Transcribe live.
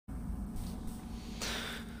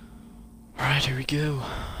Alright, here we go.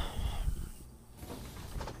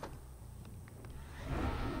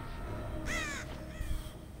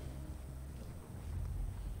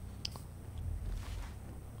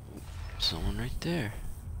 Someone right there.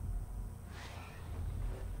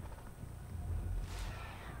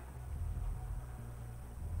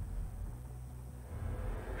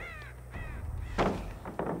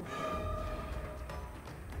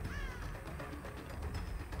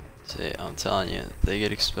 See, I'm telling you, they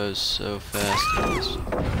get exposed so fast in this.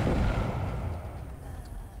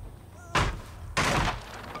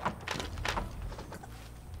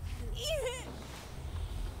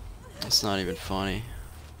 It's not even funny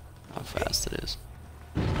how fast it is.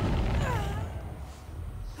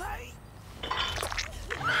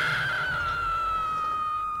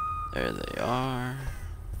 There they are.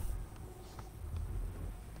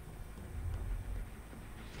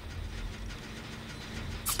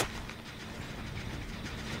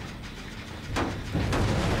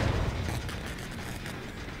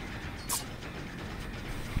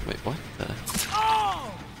 Wait, what the?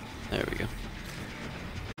 There we go.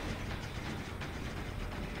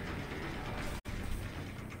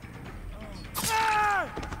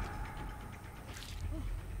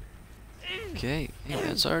 Okay, hey,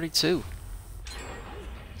 that's already two.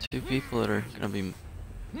 Two people that are gonna be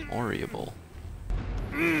memorable.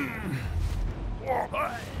 Two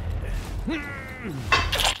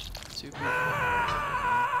people.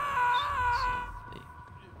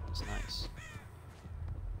 It's nice.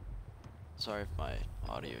 Sorry if my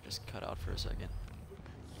audio just cut out for a second.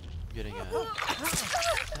 I'm getting a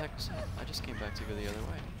text. I just came back to go the other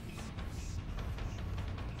way.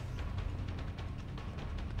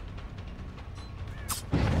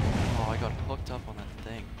 Oh, I got hooked up on that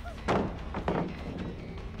thing.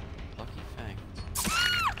 Lucky Feng.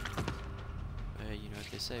 Hey, you know what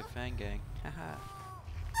they say, Feng gang. Haha.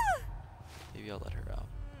 Maybe I'll let her out.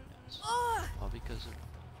 Yes. All because of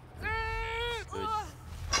good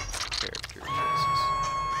character choices.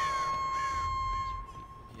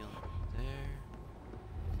 Healing there.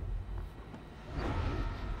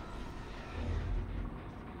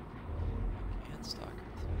 And stalker.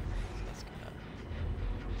 That's gonna.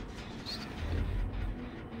 Stupid.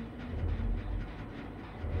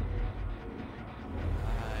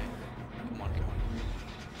 Hi. Come on, come on.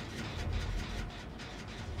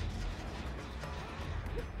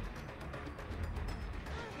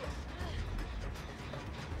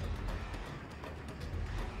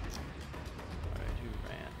 Alright, who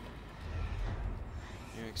ran?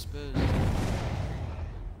 You're exposed.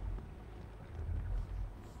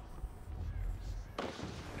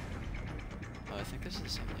 Oh, I think this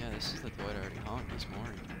is, yeah, this is the Dwight I already hung this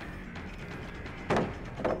morning.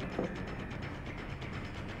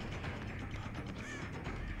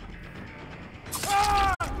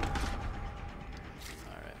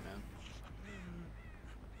 Alright, man.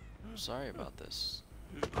 I'm sorry about this.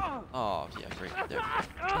 Oh, yeah, great. There we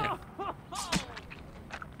go. Yeah.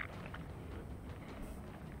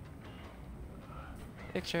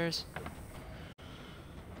 Pictures.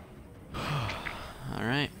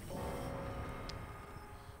 Alright.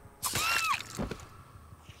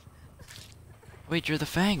 Wait, you're the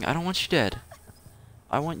Fang. I don't want you dead.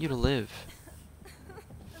 I want you to live.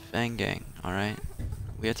 Fang gang, alright?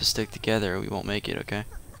 We have to stick together or we won't make it, okay?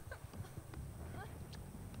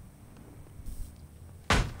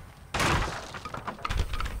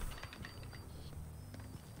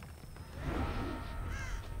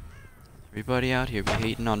 Everybody out here be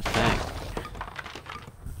hating on Fang.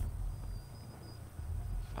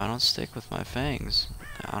 If I don't stick with my fangs,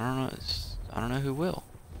 I don't know. I don't know who will.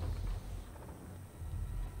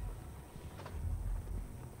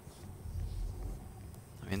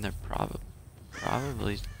 I mean, they're probably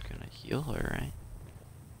gonna heal her, right?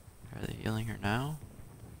 Are they healing her now?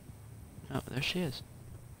 No, there she is.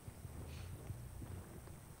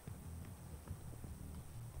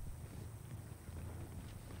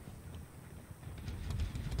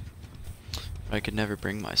 But I could never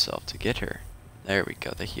bring myself to get her. There we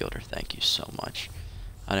go, they healed her. Thank you so much.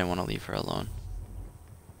 I didn't want to leave her alone.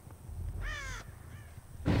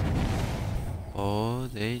 Oh,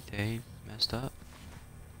 they messed up.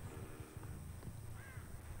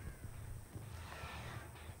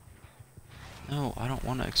 No, I don't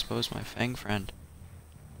want to expose my Fang friend.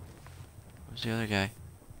 Where's the other guy?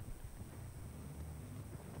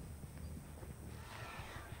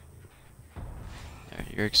 There,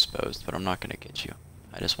 you're exposed, but I'm not gonna get you.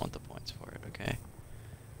 I just want the points for it, okay?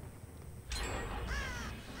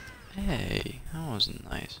 Hey, that wasn't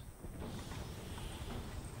nice.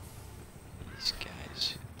 These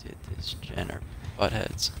guys who did this gen are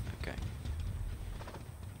buttheads. Okay.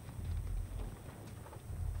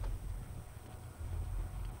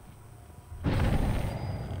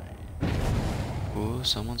 Oh,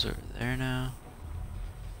 someone's over there now.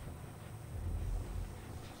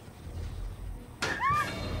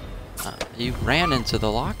 You ran into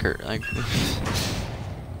the locker. Like,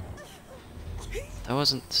 that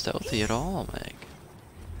wasn't stealthy at all, Meg.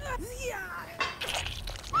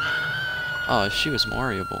 Oh, if she was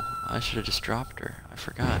Moriable, I should have just dropped her. I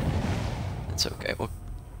forgot. It's okay. We'll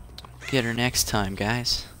get her next time,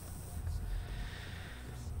 guys.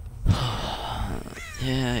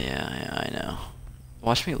 Yeah, I know.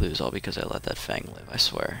 Watch me lose all because I let that Feng live, I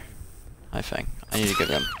swear. Hi, Feng. I need to give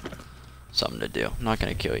them something to do. I'm not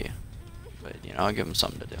gonna kill you. But, you know, I'll give them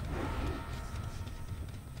something to do.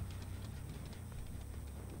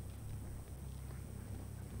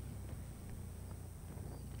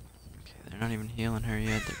 Okay, they're not even healing her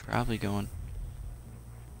yet. They're probably going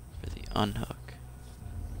for the unhook.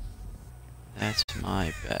 That's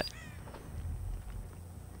my bet.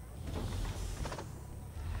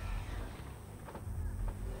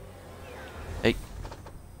 Hey.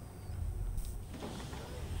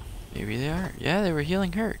 Maybe they are. Yeah, they were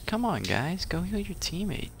healing her. Come on, guys. Go heal your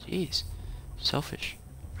teammate. Jeez. Selfish.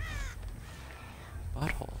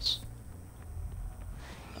 Buttholes.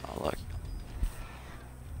 Oh, look.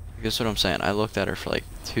 Guess what I'm saying? I looked at her for like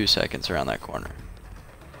 2 seconds around that corner.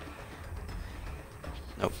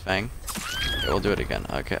 Nope, Feng. Okay, we'll do it again.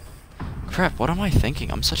 Okay. Crap, what am I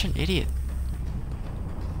thinking? I'm such an idiot.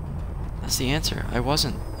 That's the answer. I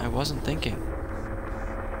wasn't thinking.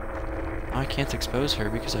 Now I can't expose her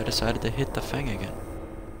because I decided to hit the Feng again.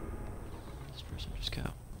 This person just go.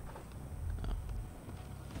 Oh.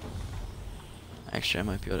 Actually, I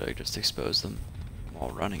might be able to just expose them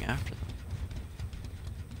while running after them.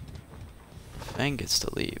 The Feng gets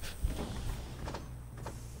to leave.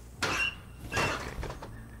 Okay, good.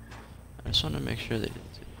 I just want to make sure they did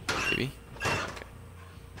it. Maybe? Okay.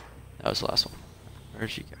 That was the last one. Where'd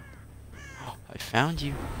she go? Oh, I found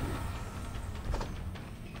you.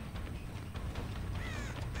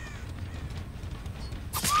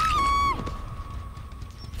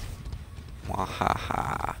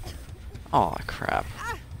 Wahaha. Oh crap.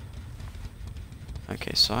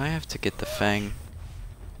 Okay, so I have to get the Feng,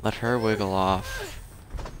 let her wiggle off,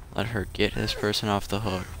 let her get this person off the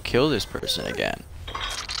hook, kill this person again,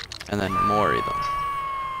 and then Mori them.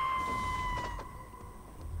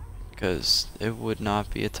 Because it would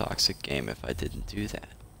not be a toxic game if I didn't do that.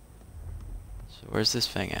 So where's this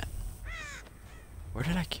Feng at? Where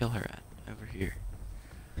did I kill her at? Over here.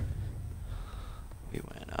 We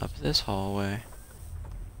went up this hallway.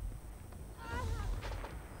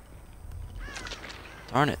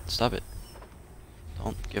 Darn it, stop it.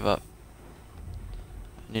 Don't give up.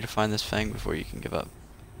 I need to find this Feng before you can give up.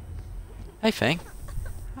 Hey Feng.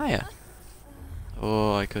 Hiya.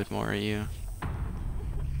 Oh, I could Mori you.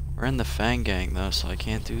 We're in the Feng gang though, so I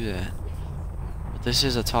can't do that. But this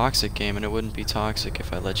is a toxic game and it wouldn't be toxic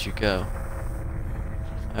if I let you go.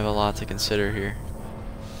 I have a lot to consider here.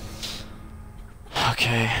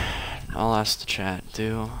 Okay, I'll ask the chat,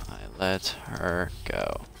 do I let her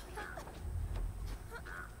go?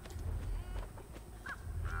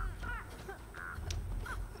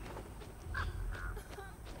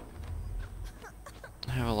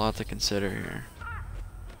 I have a lot to consider here.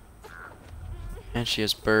 And she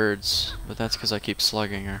has birds, but that's because I keep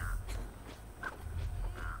slugging her.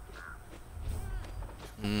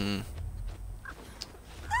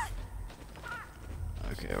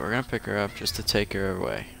 Okay, we're gonna pick her up just to take her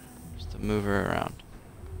away. Just to move her around.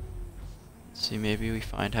 Let's see, maybe we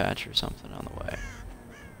find Hatch or something on the way.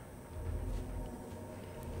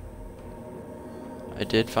 I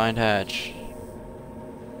did find Hatch.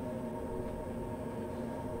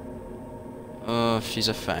 Oh, she's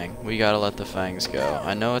a Feng. We gotta let the Fangs go.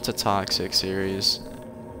 I know it's a toxic series,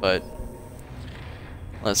 but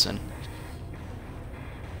listen.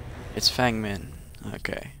 It's Fangman.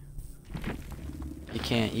 Okay.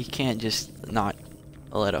 You can't just not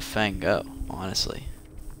let a Feng go, honestly.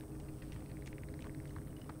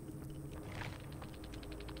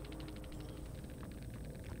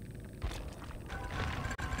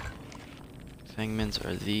 Fangmans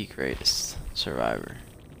are the greatest survivor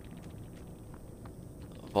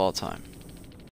of all time.